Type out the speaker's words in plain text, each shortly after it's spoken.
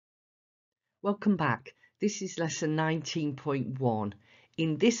Welcome back. This is lesson 19.1.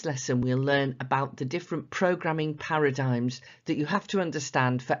 In this lesson, we'll learn about the different programming paradigms that you have to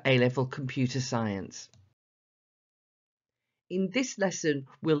understand for A-level computer science. In this lesson,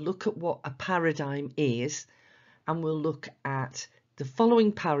 we'll look at what a paradigm is, and we'll look at the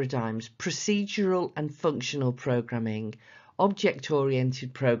following paradigms: procedural and functional programming,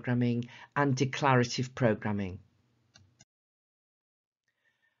 object-oriented programming, and declarative programming.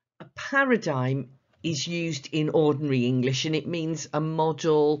 A paradigm is used in ordinary English, and it means a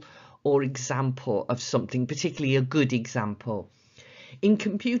model or example of something, particularly a good example. In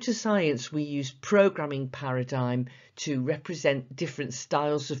computer science, we use programming paradigm to represent different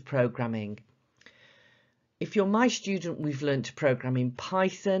styles of programming. If you're my student, we've learned to program in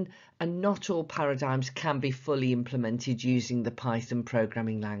Python, and not all paradigms can be fully implemented using the Python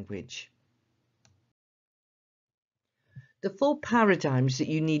programming language. The four paradigms that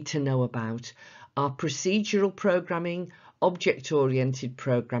you need to know about are procedural programming, object-oriented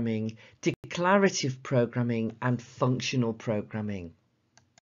programming, declarative programming, and functional programming.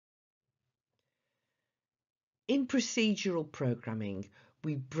 In procedural programming,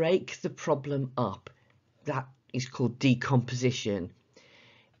 we break the problem up, that is called decomposition,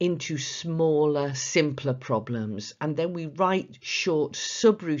 into smaller, simpler problems, and then we write short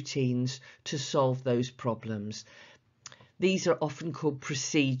subroutines to solve those problems. These are often called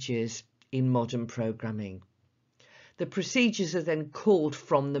procedures in modern programming. The procedures are then called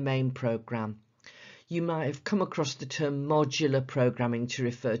from the main program. You might have come across the term modular programming to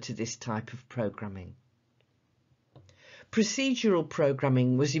refer to this type of programming. Procedural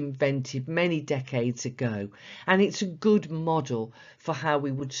programming was invented many decades ago, and it's a good model for how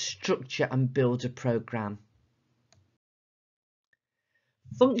we would structure and build a program.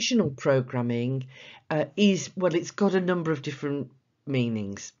 Functional programming it's got a number of different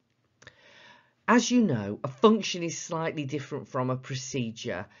meanings. As you know, a function is slightly different from a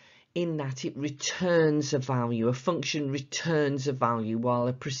procedure in that it returns a value. A function returns a value while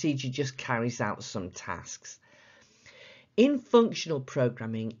a procedure just carries out some tasks. In functional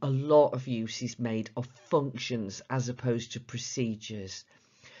programming, a lot of use is made of functions as opposed to procedures.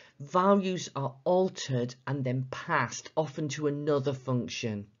 Values are altered and then passed, often to another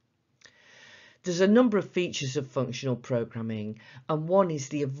function. There's a number of features of functional programming, and one is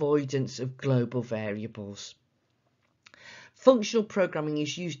the avoidance of global variables. Functional programming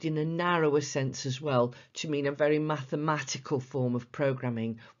is used in a narrower sense as well, to mean a very mathematical form of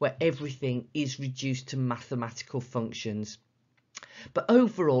programming where everything is reduced to mathematical functions. But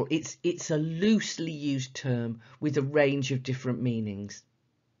overall, it's a loosely used term with a range of different meanings.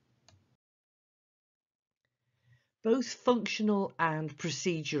 Both functional and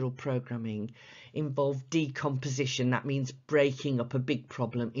procedural programming involve decomposition. That means breaking up a big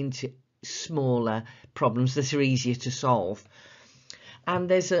problem into smaller problems that are easier to solve. And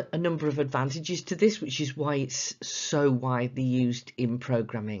there's a number of advantages to this, which is why it's so widely used in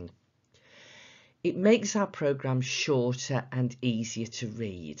programming. It makes our programs shorter and easier to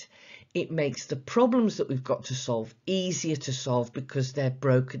read. It makes the problems that we've got to solve easier to solve because they're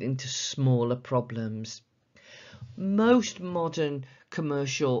broken into smaller problems. Most modern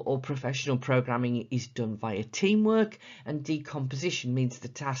commercial or professional programming is done via teamwork, and decomposition means the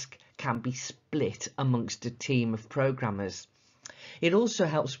task can be split amongst a team of programmers. It also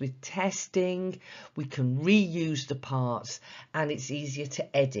helps with testing. We can reuse the parts, and it's easier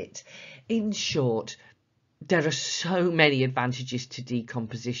to edit. In short, there are so many advantages to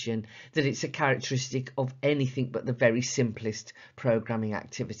decomposition that it's a characteristic of anything but the very simplest programming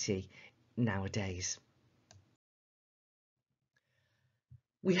activity nowadays.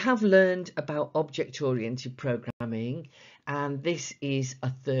 We have learned about object-oriented programming, and this is a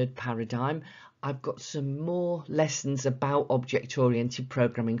third paradigm. I've got some more lessons about object-oriented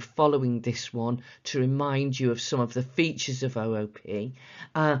programming following this one to remind you of some of the features of OOP.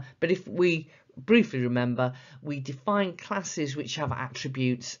 But if we briefly remember, we define classes which have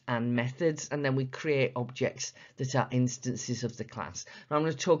attributes and methods, and then we create objects that are instances of the class. And I'm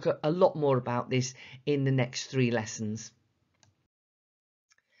going to talk a lot more about this in the next 3 lessons.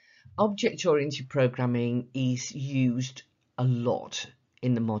 Object-oriented programming is used a lot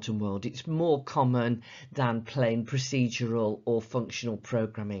in the modern world. It's more common than plain procedural or functional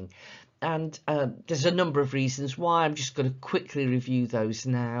programming. And there's a number of reasons why. I'm just going to quickly review those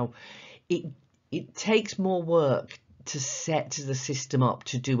now. It takes more work to set the system up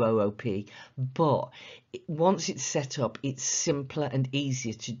to do OOP, but once it's set up, it's simpler and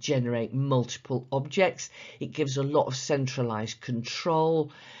easier to generate multiple objects. It gives a lot of centralized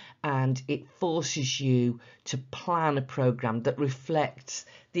control, and it forces you to plan a program that reflects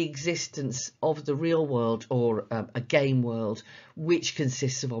the existence of the real world, or a game world, which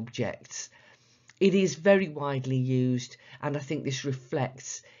consists of objects. It is very widely used, and I think this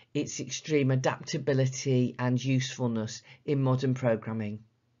reflects its extreme adaptability and usefulness in modern programming.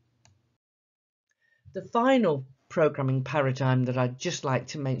 The final programming paradigm that I'd just like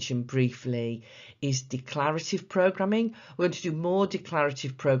to mention briefly is declarative programming. We're going to do more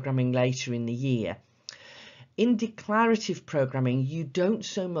declarative programming later in the year. In declarative programming, you don't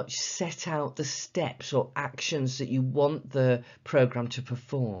so much set out the steps or actions that you want the program to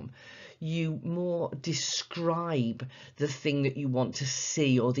perform. You more describe the thing that you want to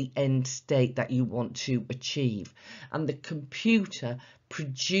see, or the end state that you want to achieve, and the computer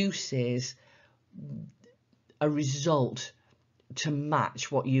produces a result to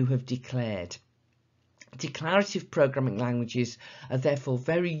match what you have declared. Declarative programming languages are therefore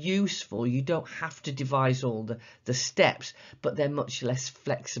very useful. You don't have to devise all the steps, but they're much less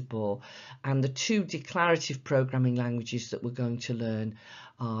flexible. And the two declarative programming languages that we're going to learn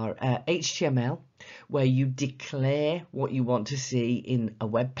are HTML, where you declare what you want to see in a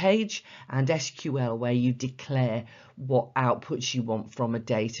web page, and SQL, where you declare what outputs you want from a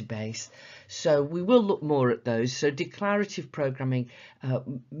database. So we will look more at those. So declarative programming,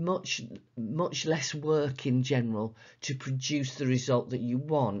 much less work in general to produce the result that you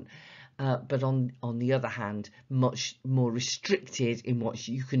want, but on the other hand, much more restricted in what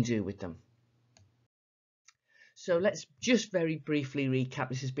you can do with them. So let's just very briefly recap.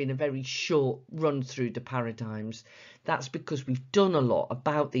 This has been a very short run through the paradigms. That's because we've done a lot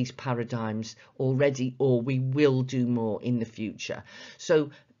about these paradigms already, or we will do more in the future. So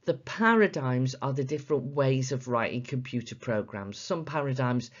the paradigms are the different ways of writing computer programs. Some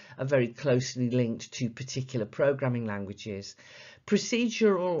paradigms are very closely linked to particular programming languages.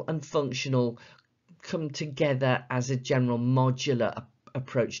 Procedural and functional come together as a general modular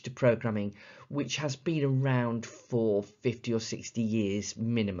approach to programming, which has been around for 50 or 60 years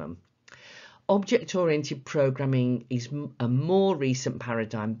minimum. Object-oriented programming is a more recent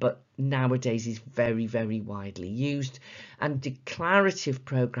paradigm, but nowadays is very, very widely used. And declarative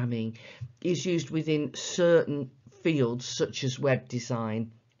programming is used within certain fields, such as web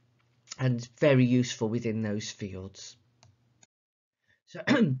design, and very useful within those fields.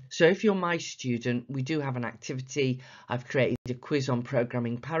 So if you're my student, we do have an activity. I've created a quiz on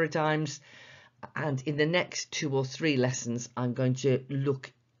programming paradigms, and in the next 2 or 3 lessons, I'm going to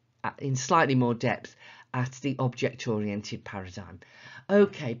look in slightly more depth at the object-oriented paradigm.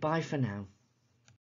 Okay, bye for now.